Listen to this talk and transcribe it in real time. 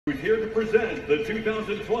We're here to present the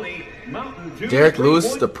 2020 Mountain Dew. Derek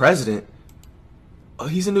Lewis, the president. Oh,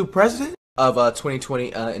 he's a new president of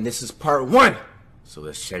 2020, and this is part 1. So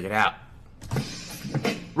let's check it out.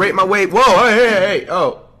 Rate my weight. Whoa, hey.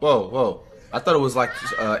 Oh, whoa. I thought it was like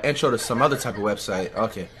intro to some other type of website.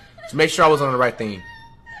 Okay, so make sure I was on the right thing.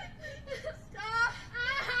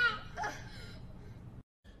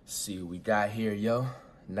 See what we got here, yo.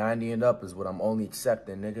 90 and up is what I'm only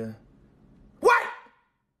accepting, nigga. What?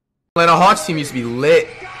 Atlanta Hawks team used to be lit.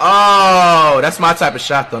 Oh, that's my type of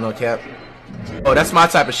shot though, no cap. Oh, that's my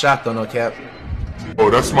type of shot though, no cap.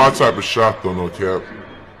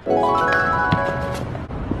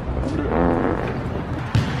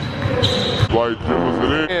 Flight dribbles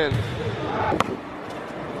it in.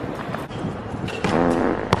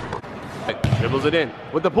 Dribbles it in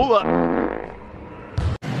with the pull-up.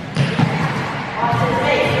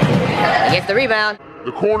 He gets the rebound.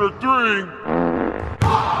 The corner 3.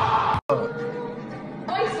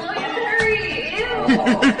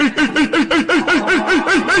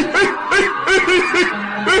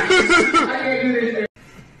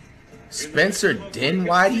 Spencer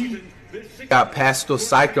Dinwiddie got Pascal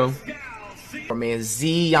Siakam. Our man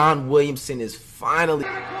Zion Williamson is finally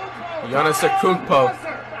Giannis Antetokounmpo.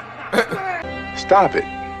 Stop it.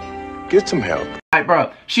 Get some help. Alright,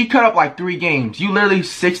 bro. She cut up like 3 games. You literally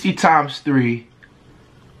 60 times 3.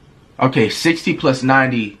 Okay, 60 plus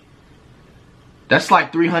 90. That's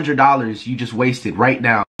like $300 you just wasted right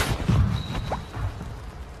now.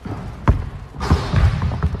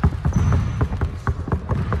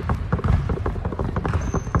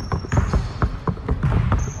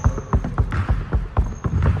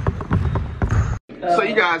 So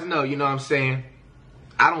you guys know, you know what I'm saying?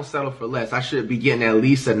 I don't settle for less. I should be getting at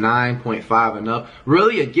least a 9.5 and up.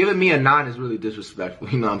 Really, giving me a 9 is really disrespectful,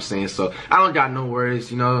 you know what I'm saying? So I don't got no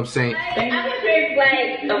worries, you know what I'm saying? I'm gonna say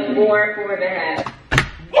like a 4, 4.5.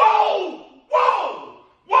 Whoa!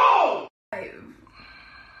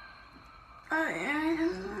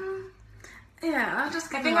 Yeah, I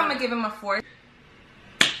think I'm gonna give him a 4.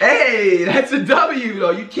 Hey, that's a W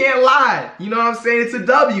though. You can't lie. You know what I'm saying? It's a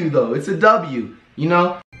W though. It's a W, you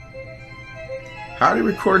know? How are they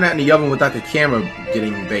recording that in the oven without the camera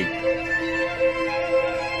getting baked?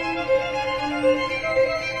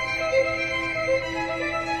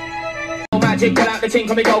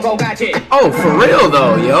 Oh, for real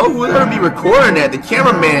though, yo. Who's gonna be recording that? The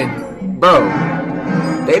cameraman, bro.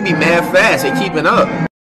 They be mad fast. They keeping up.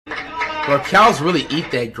 Bro, cows really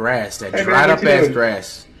eat that grass, that dried up ass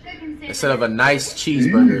grass, instead of a nice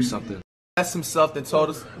cheeseburger or something. That's himself that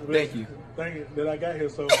told us. Thank you. Thank you that I got here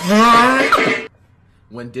so.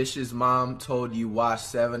 When Dish's mom told you wash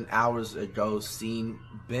 7 hours ago, seen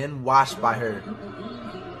been washed by her.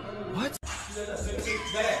 What?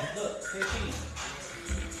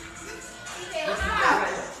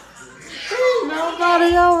 Ain't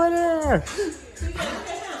nobody over there.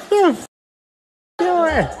 You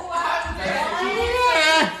doing?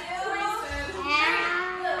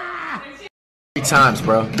 3 times,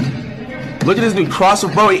 bro. Look at this new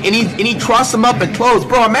crossover, bro. And he crossed him up and closed,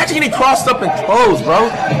 bro. Imagine getting crossed up and closed, bro.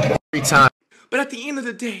 3 times. But at the end of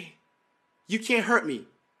the day, you can't hurt me.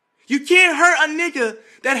 You can't hurt a nigga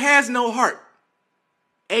that has no heart.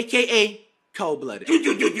 AKA cold-blooded.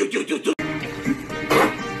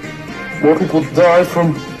 More people die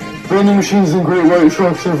from vending machines than Great White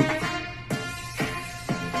Sharks ever.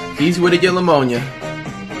 He's where to get pneumonia.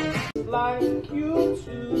 Like you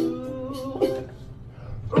too.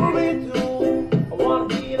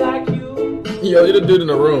 Yo, you're the dude in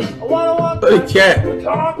the room. A cat.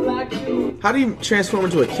 Like you. How do you transform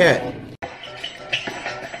into a cat?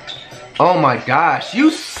 Oh my gosh,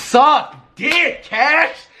 you suck, dick,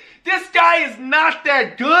 Cash. This guy is not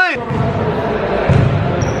that good.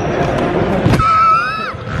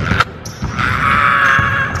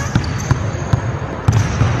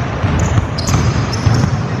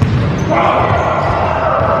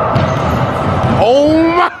 Oh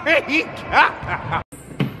my God!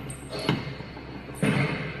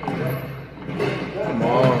 Come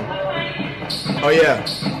on. Oh yeah.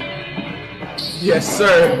 Yes,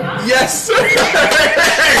 sir. Yes, sir. Send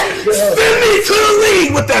me to the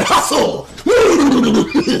league with that hustle.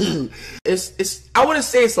 It's. I wouldn't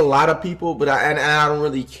say it's a lot of people, but I don't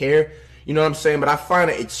really care. You know what I'm saying? But I find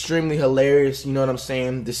it extremely hilarious. You know what I'm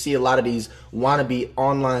saying? To see a lot of these wannabe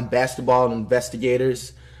online basketball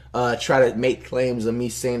investigators try to make claims of me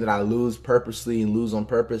saying that I lose purposely and lose on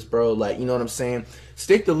purpose, bro. Like, you know what I'm saying?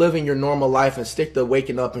 Stick to living your normal life and stick to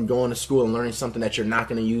waking up and going to school and learning something that you're not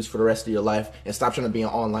going to use for the rest of your life, and stop trying to be an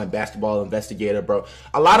online basketball investigator, bro.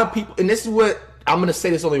 A lot of people, and this is what I'm going to say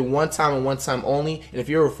this only one time and one time only. And if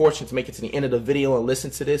you're fortunate to make it to the end of the video and listen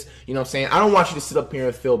to this, you know what I'm saying? I don't want you to sit up here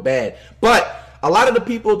and feel bad. But a lot of the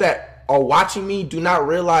people that are watching me do not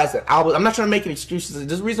realize that I'm not trying to make any excuses.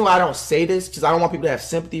 There's a reason why I don't say this, because I don't want people to have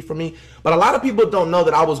sympathy for me. But a lot of people don't know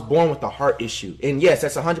that I was born with a heart issue. And yes,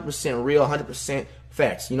 that's 100% real, 100%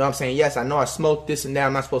 facts. You know what I'm saying? Yes, I know I smoke this and that.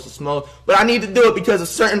 I'm not supposed to smoke. But I need to do it because of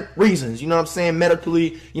certain reasons. You know what I'm saying?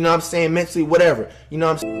 Medically, you know what I'm saying? Mentally, whatever. You know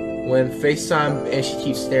what I'm saying? When FaceTime and she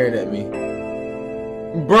keeps staring at me.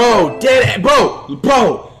 Bro,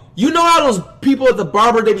 bro. You know how those people at the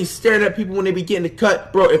barber, they be staring at people when they be getting the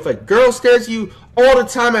cut? Bro, if a girl stares at you all the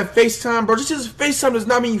time at FaceTime, bro, just FaceTime does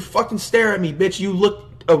not mean you fucking stare at me, bitch. You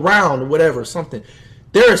look around or whatever, something.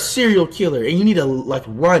 They're a serial killer, and you need to, like,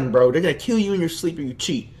 run, bro. They're gonna kill you in your sleep or you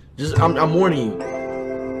cheat. I'm warning you.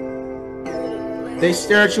 They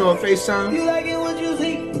stare at you on FaceTime. You like it what you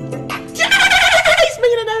see?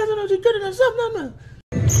 Good enough, something.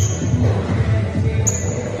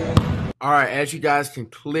 Alright, as you guys can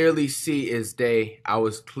clearly see is day, I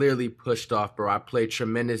was clearly pushed off, bro. I played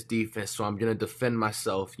tremendous defense, so I'm going to defend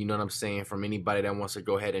myself, you know what I'm saying, from anybody that wants to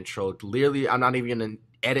go ahead and troll. Clearly, I'm not even going to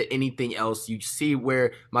edit anything else. You see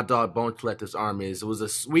where my dog Bone Collector's arm is. It was a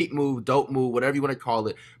sweet move, dope move, whatever you want to call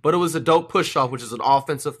it. But it was a dope push-off, which is an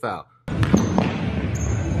offensive foul.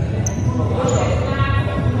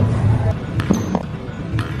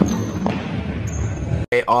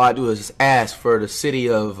 All I do is just ask for the city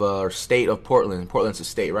of, or state of Portland. Portland's a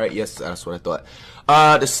state, right? Yes, that's what I thought.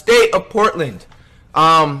 The state of Portland.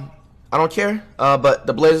 I don't care, but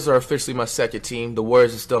the Blazers are officially my second team. The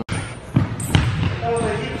Warriors are still...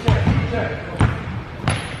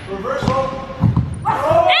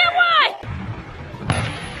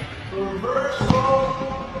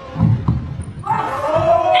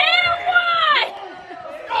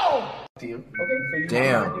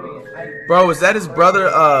 Damn. Bro, is that his brother,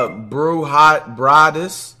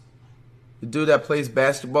 Bradis? The dude that plays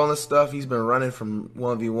basketball and stuff. He's been running from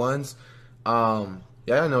 1v1s.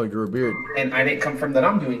 Yeah, I know you grew a beard. And I didn't come from that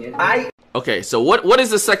I'm doing it. Okay, so what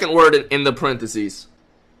is the second word in the parentheses?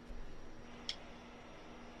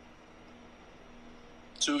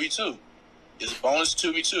 2v2. It's bonus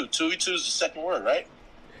 2v2. 2v2 is the second word, right?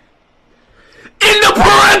 In the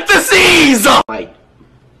parentheses! Like,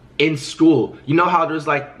 in school, you know how there's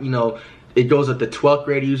like, you know, it goes up to 12th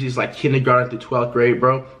grade, usually it's like kindergarten through 12th grade,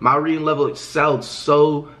 bro. My reading level excelled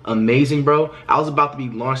so amazing, bro. I was about to be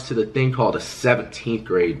launched to the thing called the 17th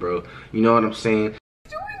grade, bro. You know what I'm saying?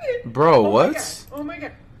 Bro, what? Oh my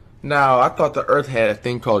god. Now, I thought the earth had a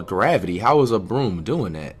thing called gravity. How was a broom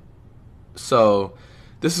doing that? So,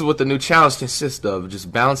 this is what the new challenge consists of,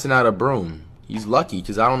 just bouncing out a broom. He's lucky,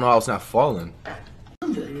 because I don't know how it's not falling.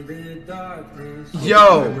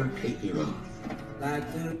 Yo!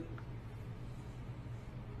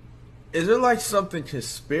 Is there like something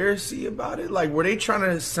conspiracy about it? Like, were they trying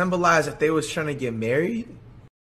to symbolize that they was trying to get married?